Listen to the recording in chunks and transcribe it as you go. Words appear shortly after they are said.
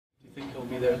Think he'll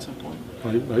be there at some point?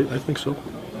 I think so.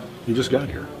 He just got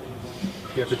here.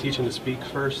 You have to teach him to speak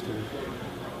first?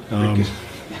 Or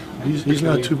He's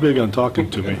not too big on talking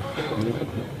to me.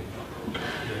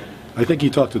 I think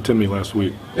he talked to Timmy last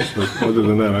week, but other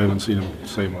than that, I haven't seen him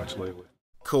say much lately.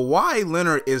 Kawhi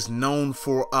Leonard is known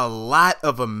for a lot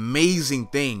of amazing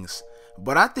things,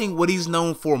 but I think what he's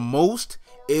known for most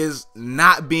is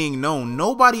not being known.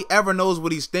 Nobody ever knows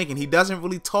what he's thinking. He doesn't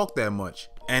really talk that much.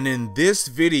 And in this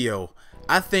video,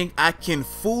 I think I can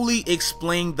fully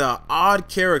explain the odd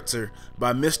character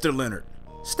by Mr. Leonard.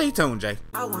 Stay tuned, Jay.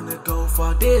 I wanna go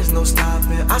far, there's no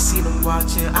stopping. I see them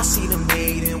watching, I see them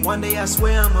hating. One day I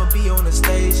swear I'ma be on the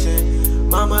station.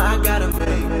 Mama, I gotta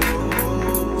make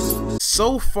moves.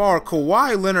 So far,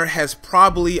 Kawhi Leonard has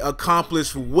probably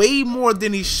accomplished way more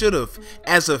than he should have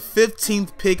as a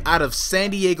 15th pick out of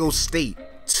San Diego State.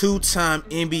 Two-time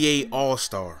NBA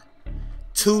All-Star.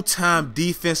 Two-time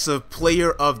Defensive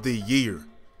Player of the Year.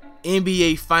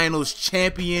 NBA Finals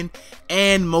champion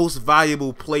and most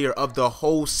valuable player of the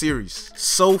whole series.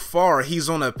 So far, he's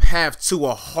on a path to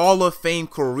a Hall of Fame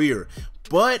career,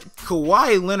 but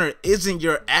Kawhi Leonard isn't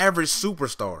your average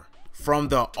superstar. From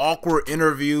the awkward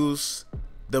interviews,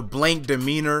 the blank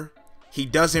demeanor, he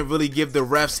doesn't really give the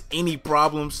refs any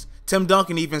problems. Tim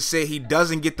Duncan even said he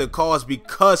doesn't get the calls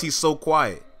because he's so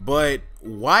quiet. But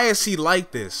why is he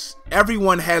like this?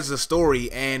 Everyone has a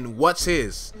story, and what's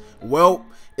his? Well,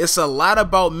 it's a lot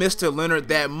about Mr. Leonard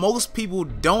that most people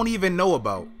don't even know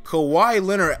about. Kawhi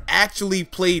Leonard actually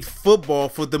played football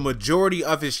for the majority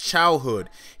of his childhood.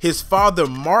 His father,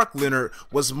 Mark Leonard,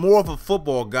 was more of a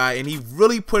football guy, and he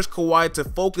really pushed Kawhi to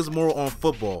focus more on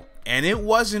football. And it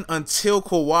wasn't until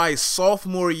Kawhi's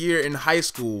sophomore year in high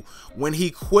school when he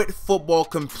quit football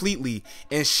completely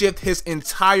and shifted his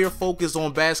entire focus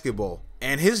on basketball.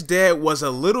 And his dad was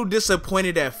a little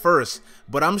disappointed at first,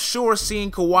 but I'm sure seeing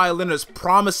Kawhi Leonard's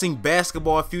promising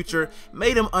basketball future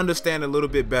made him understand a little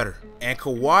bit better. And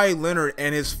Kawhi Leonard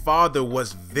and his father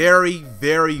was very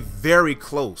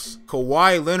close.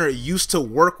 Kawhi Leonard used to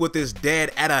work with his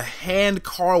dad at a hand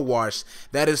car wash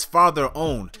that his father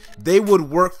owned. They would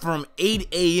work from 8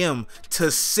 a.m. to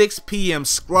 6 p.m.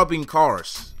 scrubbing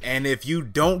cars. And if you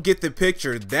don't get the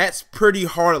picture, that's pretty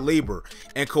hard labor.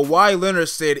 And Kawhi Leonard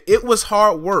said it was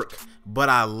hard work, but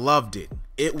I loved it.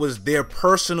 It was their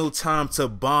personal time to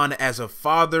bond as a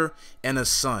father and a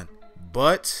son.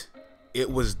 But it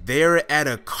was there at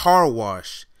a car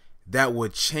wash that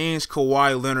would change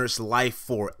Kawhi Leonard's life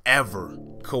forever.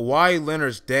 Kawhi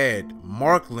Leonard's dad,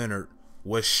 Mark Leonard,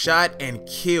 was shot and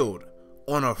killed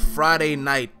on a Friday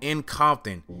night in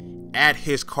Compton at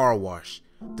his car wash.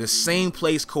 The same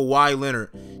place Kawhi Leonard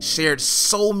shared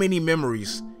so many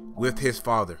memories with his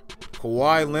father.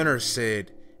 Kawhi Leonard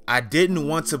said, "I didn't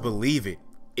want to believe it.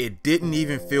 It didn't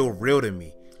even feel real to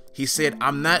me." He said,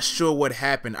 "I'm not sure what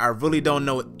happened. I really don't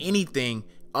know anything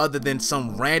other than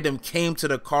some random came to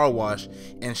the car wash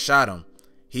and shot him."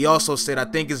 He also said, "I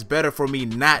think it's better for me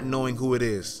not knowing who it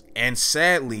is." And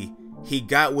sadly, he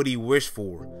got what he wished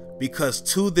for, because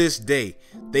to this day,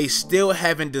 they still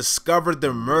haven't discovered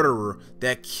the murderer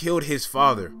that killed his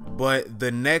father. But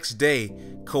the next day,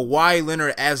 Kawhi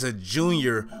Leonard as a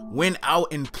junior went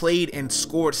out and played and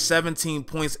scored 17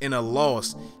 points in a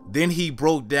loss. Then he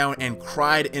broke down and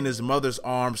cried in his mother's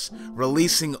arms,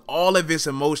 releasing all of his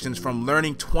emotions from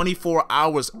learning 24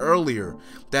 hours earlier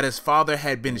that his father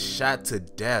had been shot to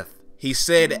death. He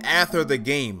said after the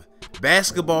game,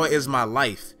 "Basketball is my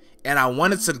life, and I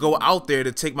wanted to go out there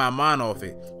to take my mind off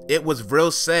it. It was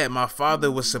real sad my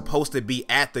father was supposed to be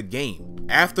at the game."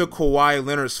 After Kawhi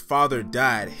Leonard's father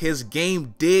died, his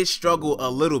game did struggle a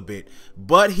little bit,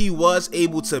 but he was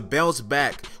able to bounce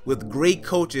back with great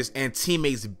coaches and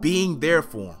teammates being there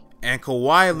for him. And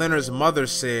Kawhi Leonard's mother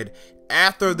said,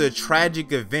 after the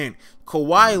tragic event,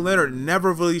 Kawhi Leonard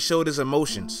never really showed his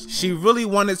emotions. She really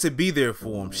wanted to be there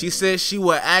for him. She said she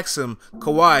would ask him,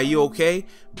 "Kawhi, you okay?"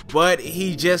 But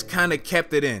he just kind of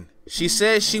kept it in. She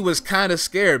said she was kind of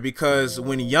scared because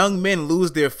when young men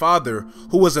lose their father,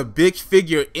 who was a big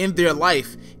figure in their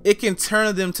life, it can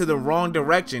turn them to the wrong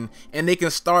direction and they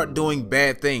can start doing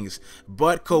bad things.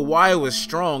 But Kawhi was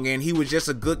strong and he was just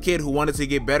a good kid who wanted to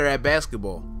get better at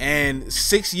basketball. And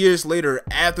 6 years later,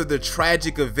 after the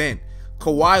tragic event,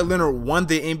 Kawhi Leonard won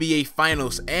the NBA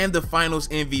Finals and the Finals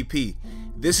MVP.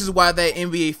 This is why that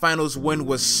NBA Finals win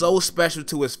was so special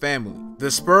to his family.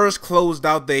 The Spurs closed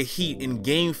out the Heat in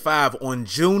Game 5 on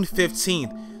June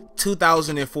 15th,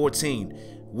 2014,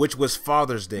 which was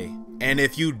Father's Day. And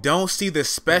if you don't see the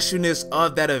specialness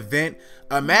of that event,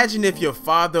 imagine if your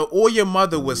father or your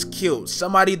mother was killed,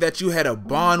 somebody that you had a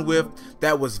bond with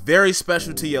that was very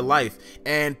special to your life.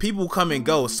 And people come and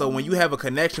go, so when you have a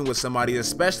connection with somebody,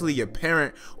 especially your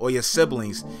parent or your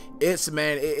siblings, it's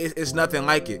nothing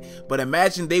like it. But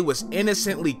imagine they was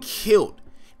innocently killed,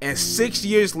 and 6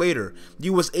 years later,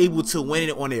 you was able to win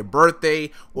it on their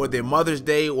birthday or their Mother's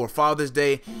Day or Father's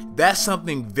Day. That's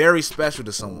something very special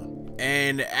to someone.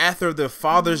 And after the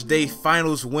Father's Day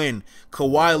finals win,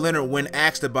 Kawhi Leonard, when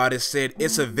asked about it, said,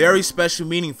 "It's a very special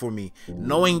meaning for me,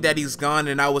 knowing that he's gone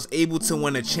and I was able to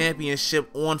win a championship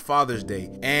on Father's Day."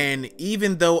 And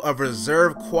even though a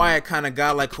reserved, quiet kind of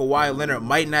guy like Kawhi Leonard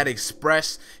might not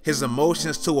express his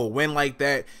emotions to a win like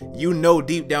that, you know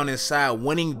deep down inside,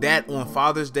 winning that on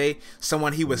Father's Day,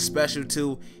 someone he was special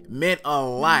to, meant a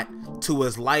lot to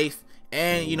his life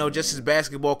and, you know, just his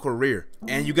basketball career.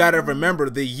 And you gotta remember,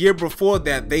 the year before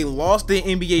that, they lost the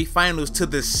NBA Finals to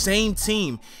the same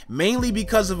team, mainly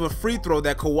because of a free throw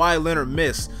that Kawhi Leonard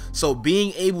missed. So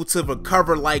being able to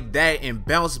recover like that and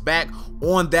bounce back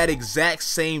on that exact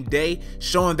same day,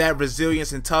 showing that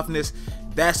resilience and toughness,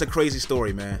 that's a crazy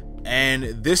story, man.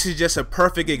 And this is just a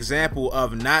perfect example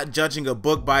of not judging a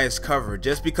book by its cover.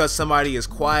 Just because somebody is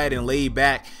quiet and laid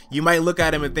back, you might look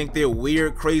at them and think they're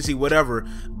weird, crazy, whatever,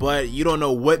 but you don't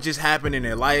know what just happened in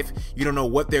their life. You don't know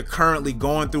what they're currently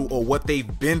going through or what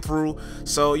they've been through.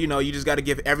 So, you know, you just got to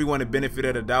give everyone the benefit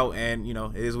of the doubt, and, you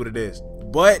know, it is what it is.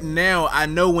 But now I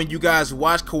know when you guys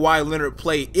watch Kawhi Leonard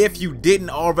play, if you didn't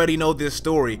already know this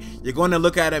story, you're going to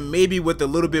look at him maybe with a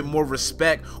little bit more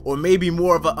respect, or maybe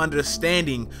more of an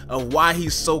understanding of why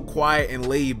he's so quiet and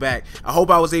laid back. I hope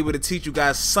I was able to teach you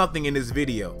guys something in this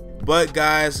video. But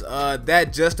guys,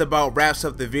 that just about wraps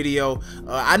up the video.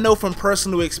 I know from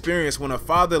personal experience, when a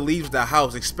father leaves the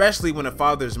house, especially when a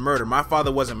father's murdered, my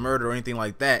father wasn't murdered or anything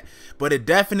like that, but it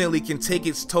definitely can take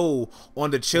its toll on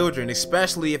the children,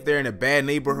 especially if they're in a bad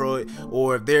neighborhood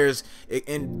or if there's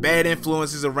bad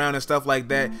influences around and stuff like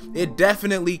that. It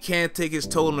definitely can take its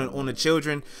toll on the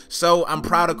children. So I'm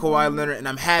proud of Kawhi Leonard, and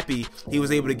I'm happy he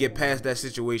was able to get past that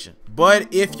situation.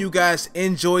 But if you guys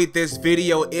enjoyed this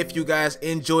video, if you guys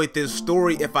enjoyed this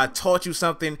story, if I taught you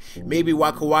something, maybe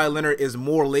why Kawhi Leonard is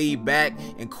more laid back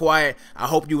and quiet, I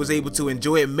hope you was able to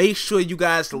enjoy it. Make sure you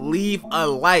guys leave a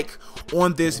like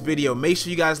on this video. Make sure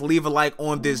you guys leave a like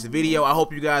on this video. I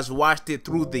hope you guys watched it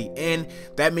through the end.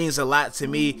 That means a lot to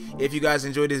me. If you guys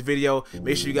enjoyed this video,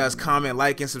 make sure you guys comment,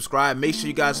 like, and subscribe. Make sure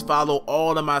you guys follow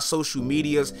all of my social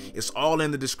medias. It's all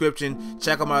in the description.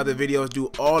 Check out my other videos.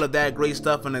 Do all of that great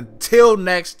stuff. And until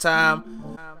next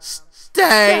time,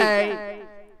 stay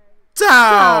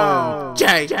down.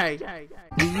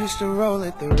 We used to roll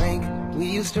at the rink. We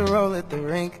used to roll at the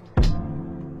rink.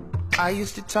 I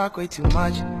used to talk way too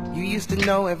much. You used to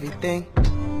know everything.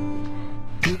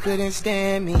 You couldn't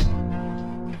stand me.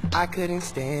 I couldn't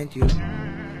stand you.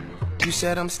 You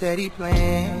said I'm steady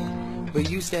playing, but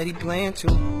you steady playing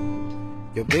too.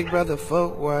 Your big brother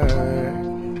footwork.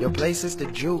 Your place is the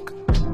juke.